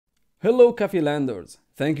Hello Cafelanders,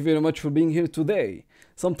 thank you very much for being here today.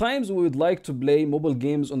 Sometimes we would like to play mobile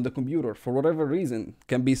games on the computer for whatever reason.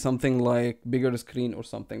 Can be something like bigger screen or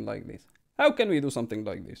something like this. How can we do something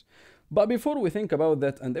like this? But before we think about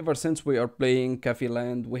that, and ever since we are playing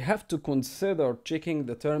Cafeland, we have to consider checking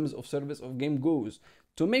the terms of service of Game Goes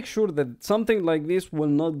to make sure that something like this will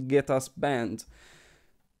not get us banned.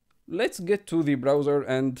 Let's get to the browser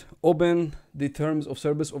and open the terms of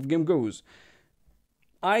service of Game Goes.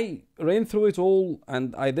 I ran through it all,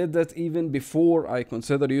 and I did that even before I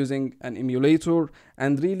considered using an emulator,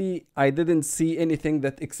 and really I didn't see anything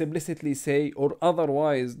that explicitly say or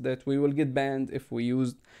otherwise that we will get banned if we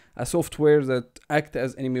used a software that act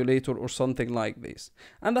as an emulator or something like this.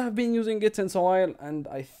 And I have been using it since a while, and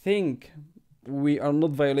I think we are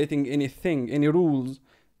not violating anything, any rules,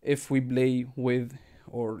 if we play with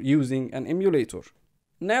or using an emulator.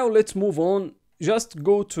 Now let's move on. Just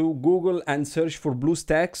go to Google and search for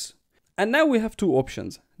Bluestacks. And now we have two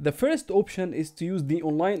options. The first option is to use the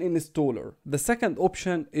online installer. The second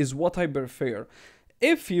option is what I prefer.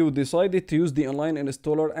 If you decided to use the online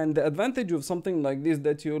installer, and the advantage of something like this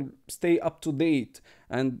that you'll stay up to date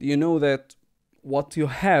and you know that what you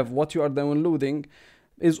have, what you are downloading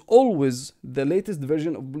is always the latest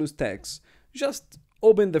version of Bluestacks. Just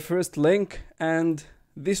open the first link and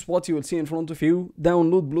this is what you will see in front of you.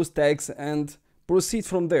 Download Bluestacks and proceed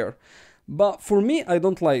from there. But for me, I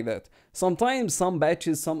don't like that. Sometimes some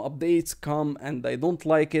batches, some updates come and I don't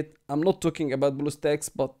like it. I'm not talking about Bluestacks,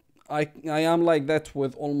 but I am like that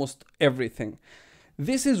with almost everything.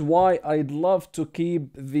 This is why I'd love to keep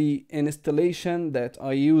the installation that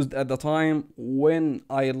I used at the time when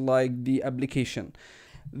I liked the application.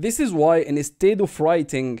 This is why instead of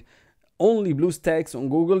writing only Bluestacks on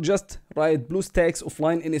Google, just write Bluestacks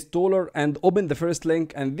offline installer and open the first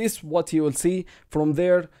link, and this is what you will see. From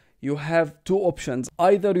there you have two options.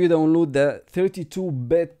 Either you download the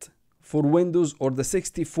 32-bit for Windows or the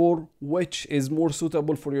 64, which is more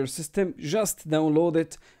suitable for your system. Just download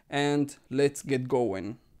it and let's get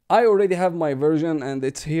going. I already have my version and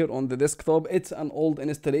it's here on the desktop. It's an old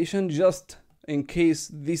installation. Just in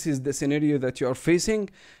case this is the scenario that you are facing,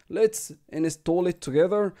 let's install it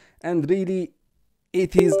together, and really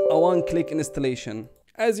it is a one-click installation.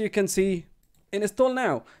 As you can see, install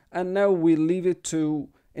now, and now we leave it to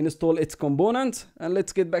install its components, and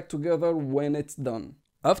let's get back together when it's done.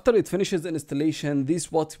 After it finishes the installation, this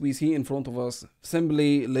is what we see in front of us.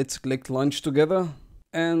 Simply let's click launch together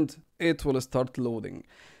and it will start loading.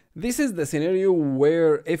 This is the scenario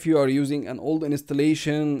where if you are using an old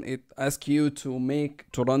installation, it asks you to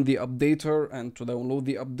run the updater and to download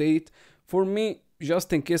the update. For me,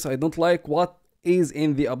 just in case I don't like what is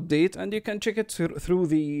in the update, and you can check it through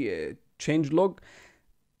the changelog,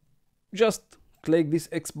 just click this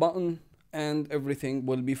X button and everything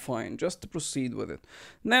will be fine. Just proceed with it.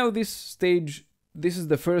 Now this stage, this is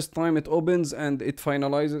the first time it opens and it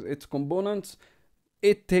finalizes its components.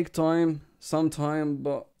 It takes time, some time,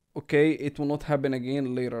 but okay, it will not happen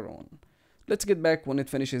again later on. Let's get back when it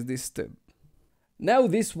finishes this step. Now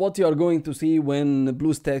this is what you are going to see when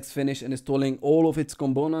Bluestacks finish installing all of its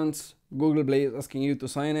components. Google Play is asking you to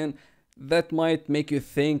sign in. That might make you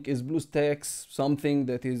think, is Bluestacks something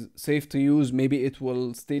that is safe to use? Maybe it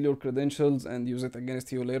will steal your credentials and use it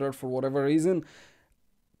against you later for whatever reason.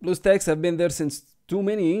 Bluestacks have been there since too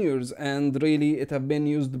many years, and really it have been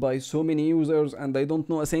used by so many users, and I don't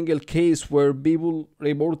know a single case where people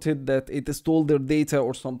reported that it stole their data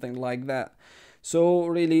or something like that. So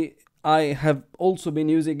really I have also been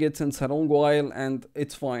using it since a long while and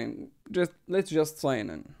it's fine. Let's just sign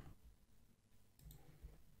in.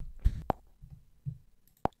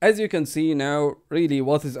 As you can see now, really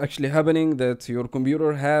what is actually happening, that your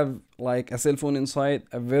computer have like a cell phone inside,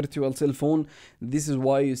 a virtual cell phone. This is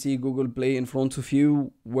why you see Google Play in front of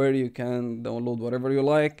you, where you can download whatever you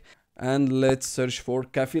like. And let's search for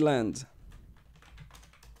Cafeland.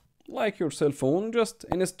 Like your cell phone, just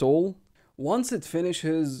install. Once it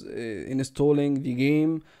finishes installing the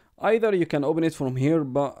game, either you can open it from here,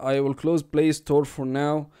 but I will close Play Store for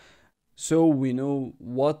now, so we know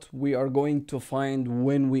what we are going to find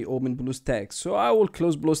when we open Bluestacks. So I will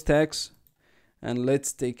close Bluestacks and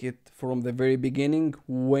let's take it from the very beginning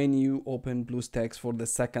when you open Bluestacks for the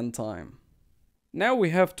second time. Now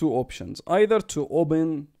we have two options, either to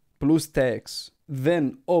open Bluestacks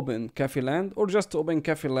then open Cafeland, or just open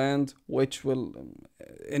Cafeland, which will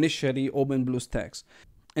initially open Bluestacks.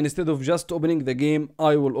 Instead of just opening the game,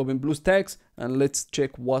 I will open Bluestacks and let's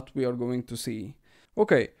check what we are going to see.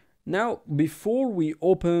 Okay. Now, before we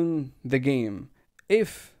open the game,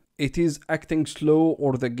 if it is acting slow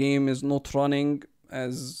or the game is not running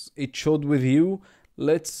as it should with you,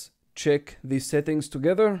 let's check these settings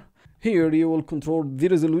together. Here you will control the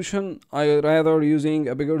resolution. I rather using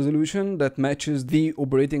a bigger resolution that matches the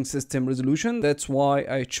operating system resolution. That's why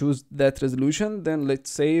I choose that resolution. Then let's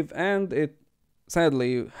save, and it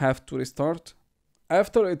sadly have to restart.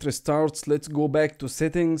 After it restarts, let's go back to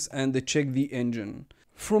settings and check the engine.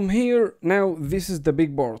 From here, now this is the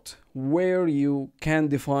big part where you can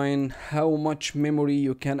define how much memory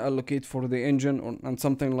you can allocate for the engine and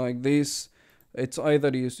something like this. It's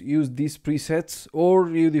either you use these presets or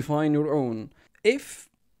you define your own. If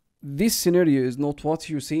this scenario is not what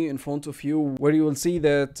you see in front of you, where you will see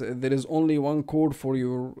that there is only one core for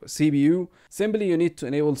your CPU, simply you need to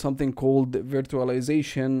enable something called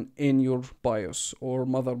virtualization in your BIOS or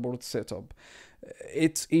motherboard setup.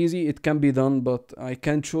 It's easy, it can be done, but I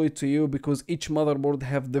can't show it to you because each motherboard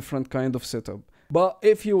have different kind of setup. But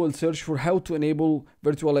if you will search for how to enable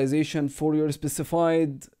virtualization for your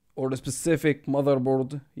specified or a specific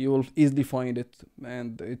motherboard, you will easily find it,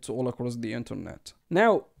 and it's all across the internet.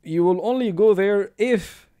 Now, you will only go there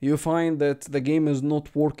if you find that the game is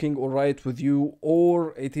not working alright with you,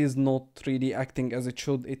 or it is not really acting as it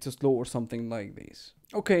should, it's slow or something like this.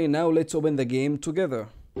 Okay, now let's open the game together.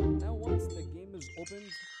 Now once the game is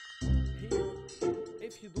opened, here,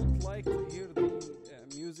 if you don't like to hear the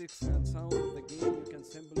music and sound of the game, you can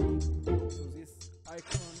simply go to this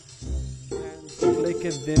icon and click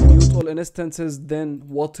it, then mute all instances, then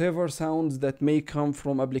whatever sounds that may come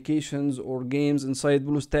from applications or games inside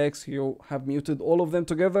Bluestacks, you have muted all of them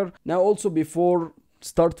together. Now also, before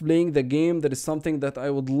start playing the game, there is something that I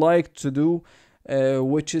would like to do,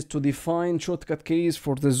 which is to define shortcut keys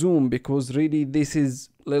for the zoom, because really this is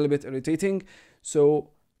a little bit irritating.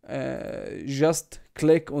 So just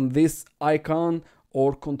click on this icon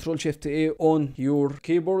or Ctrl+Shift+A on your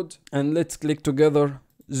keyboard, and let's click together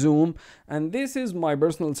zoom. And this is my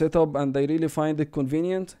personal setup and I really find it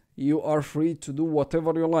convenient. You are free to do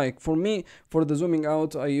whatever you like. For me, for the zooming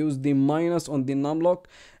out, I use the minus on the numlock,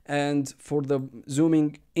 and for the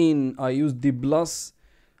zooming in, I use the plus.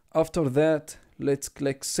 After that, let's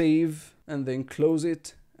click save and then close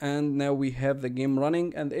it, and now we have the game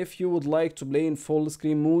running. And if you would like to play in full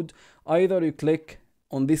screen mode, either you click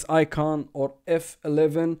on this icon or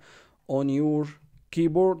F11 on your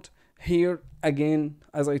keyboard. Here again,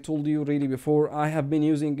 as I told you really before, I have been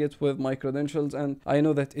using it with my credentials and I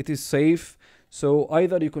know that it is safe. So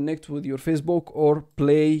either you connect with your Facebook or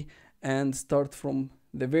play and start from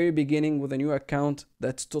the very beginning with a new account.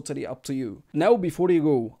 That's totally up to you. Now before you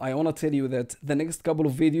go, I want to tell you that the next couple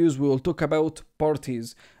of videos we will talk about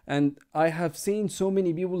parties, and I have seen so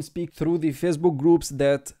many people speak through the Facebook groups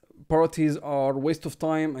that parties are waste of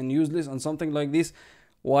time and useless and something like this,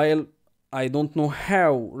 while I don't know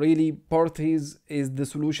how really parties is the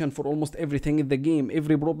solution for almost everything in the game.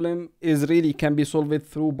 Every problem is really can be solved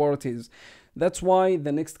through parties. That's why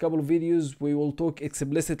the next couple of videos we will talk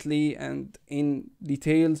explicitly and in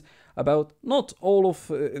details about not all of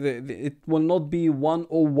it will not be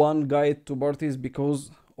 101 guide to parties,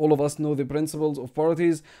 because all of us know the principles of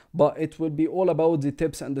parties, but it will be all about the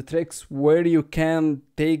tips and the tricks where you can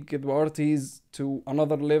take the parties to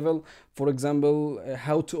another level. For example,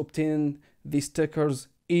 how to obtain these stickers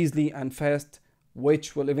easily and fast,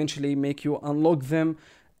 which will eventually make you unlock them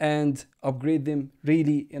and upgrade them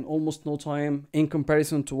really in almost no time in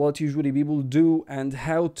comparison to what usually people do, and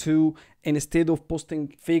how to, instead of posting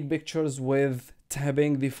fake pictures with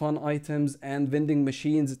tabbing the fun items and vending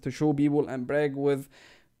machines to show people and brag with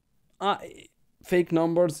fake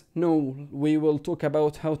numbers, no, we will talk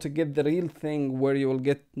about how to get the real thing where you will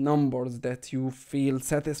get numbers that you feel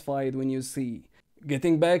satisfied when you see.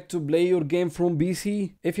 Getting back to play your game from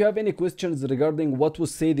PC, if you have any questions regarding what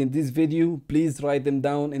was said in this video, please write them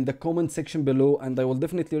down in the comment section below and I will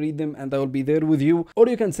definitely read them and I will be there with you. Or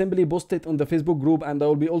you can simply post it on the Facebook group and I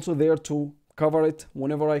will be also there to cover it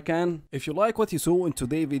whenever I can. If you like what you saw in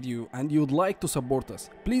today's video and you would like to support us,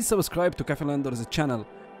 please subscribe to Cafeland's channel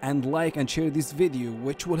and like and share this video,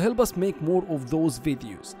 which will help us make more of those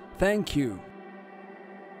videos. Thank you.